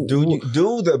sow? Do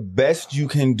the best you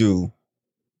can do,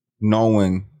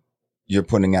 knowing you're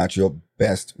putting out your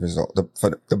best result,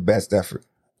 the best effort.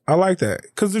 I like that.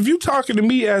 Because if you talking to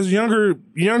me as younger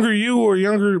you or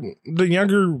the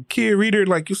younger kid reader,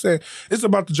 like you said, it's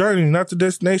about the journey, not the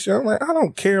destination. I'm like, I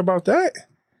don't care about that.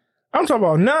 I'm talking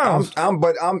about now.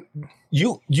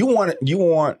 You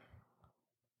want.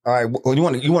 All right. Well, you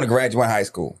want to graduate high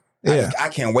school. Yeah. I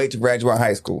can't wait to graduate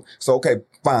high school. So okay,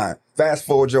 fine. Fast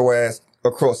forward your ass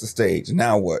across the stage.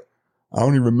 Now what? I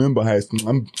don't even remember high school.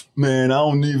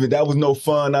 That was no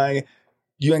fun.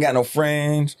 You ain't got no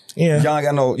friends. Yeah. Y'all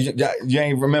ain't got you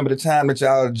ain't remember the time that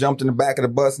y'all jumped in the back of the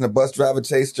bus and the bus driver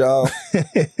chased y'all.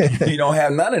 You don't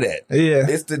have none of that. Yeah.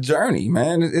 It's the journey,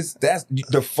 man.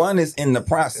 The fun is in the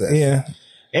process. Yeah.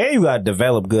 And you got to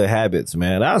develop good habits,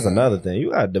 man. That's another thing.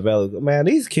 You got to develop, man,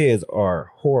 these kids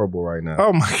are horrible right now.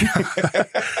 Oh my God.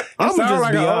 I'm just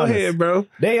like be an old honest. head, bro.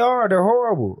 They're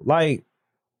horrible. Like,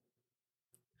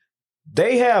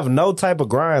 they have no type of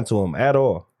grind to them at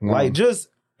all. No. Like, just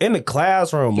in the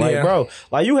classroom, like, bro,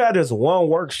 like, you had this one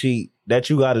worksheet that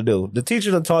you got to do. The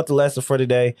teacher done taught the lesson for the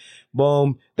day.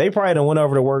 Boom. They probably done went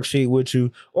over the worksheet with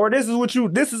you. Or this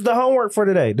is the homework for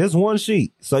today. This one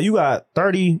sheet. So you got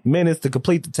 30 minutes to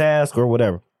complete the task or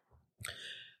whatever.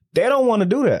 They don't want to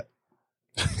do that.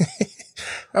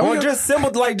 Or just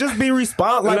simple, like, just be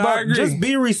responsible. Like, bro, just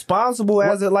be responsible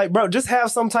as it, like, bro, just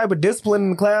have some type of discipline in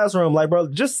the classroom. Like, bro,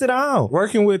 just sit down.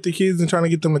 Working with the kids and trying to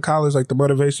get them to college, like, the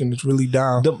motivation is really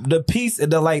down. The piece,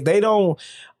 like,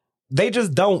 they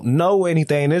just don't know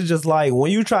anything. It's just like,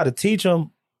 when you try to teach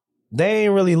them, they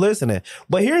ain't really listening.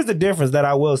 But here's the difference that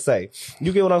I will say.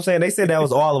 You get what I'm saying? They said that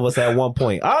was all of us at one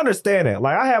point. I understand that.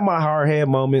 Like, I have my hard head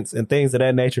moments and things of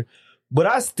that nature, but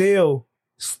I still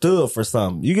stood for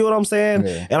something. You get what I'm saying?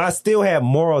 Yeah. And I still have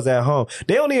morals at home.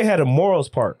 They don't even have the morals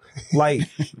part. Like,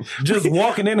 just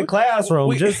walking in the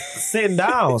classroom, just sitting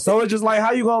down. So it's just like,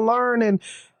 how you gonna learn? And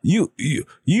you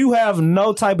have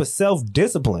no type of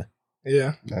self-discipline.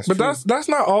 Yeah. That's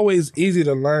not always easy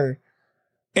to learn.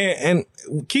 And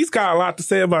Keith's got a lot to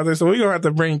say about this, so we're gonna have to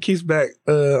bring Keith back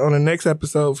on the next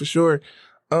episode for sure.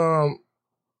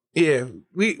 Yeah,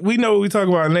 we know what we talk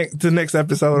about the next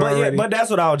episode. But already. but that's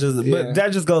what I was just. Yeah. But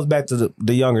that just goes back to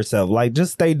the younger self. Like,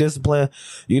 just stay disciplined.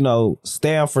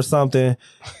 Stand for something.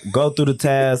 Go through the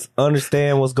task.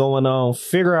 Understand what's going on.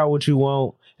 Figure out what you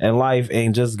want in life,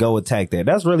 and just go attack that.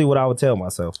 That's really what I would tell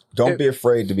myself. Don't be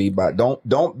afraid to be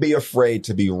Don't be afraid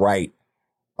to be right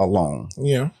alone.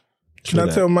 Yeah. Can I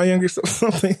tell my younger self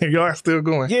something? Y'all are still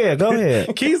going. Yeah, go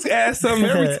ahead. Keith asks something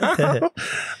every time.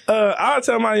 I'll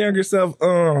tell my younger self,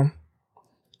 don't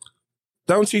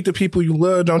cheat the people you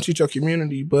love, don't cheat your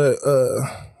community, but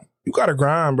you gotta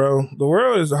grind, bro. The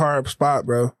world is a hard spot,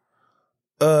 bro.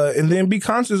 And then be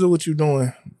conscious of what you're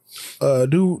doing.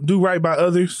 Do right by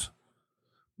others.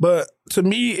 But to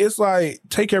me, it's like,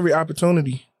 take every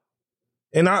opportunity.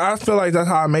 And I feel like that's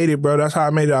how I made it, bro. That's how I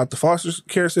made it out the foster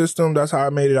care system. That's how I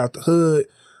made it out the hood.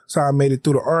 That's how I made it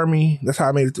through the army. That's how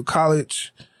I made it through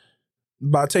college.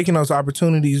 By taking those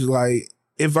opportunities, like,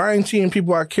 if I ain't cheating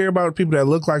people I care about, people that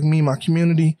look like me, my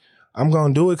community, I'm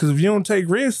going to do it. Because if you don't take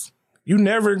risks, you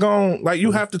never going, like,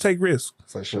 you have to take risks.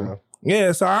 For sure.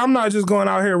 Yeah, so I'm not just going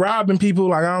out here robbing people.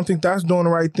 Like, I don't think that's doing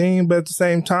the right thing. But at the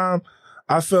same time,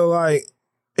 I feel like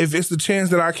if it's the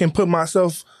chance that I can put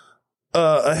myself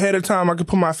ahead of time, I could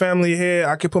put my family ahead,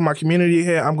 I could put my community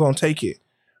ahead, I'm going to take it,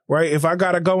 right? If I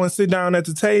got to go and sit down at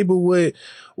the table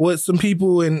with some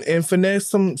people and finesse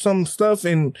some stuff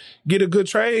and get a good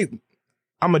trade,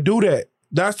 I'm going to do that.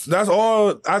 That's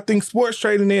all I think sports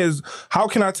trading is. How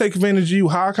can I take advantage of you?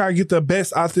 How can I get the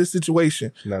best out of this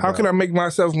situation? How can I make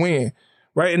myself win?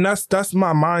 Right? And that's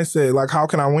my mindset. Like, how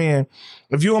can I win?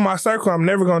 If you're in my circle, I'm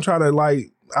never going to try to,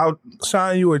 like,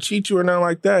 outshine you or cheat you or nothing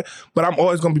like that. But I'm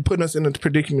always going to be putting us in a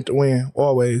predicament to win,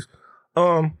 always.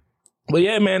 But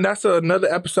yeah, man, that's another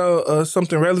episode of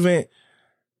Something Relevant.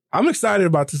 I'm excited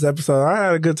about this episode. I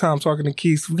had a good time talking to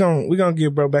Keith. We're gonna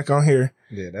get bro back on here.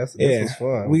 Yeah, this was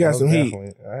fun. We got some heat.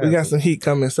 We got some heat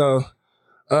coming. So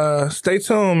stay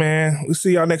tuned, man. We'll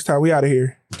see y'all next time. We out of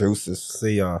here. Deuces.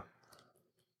 See y'all.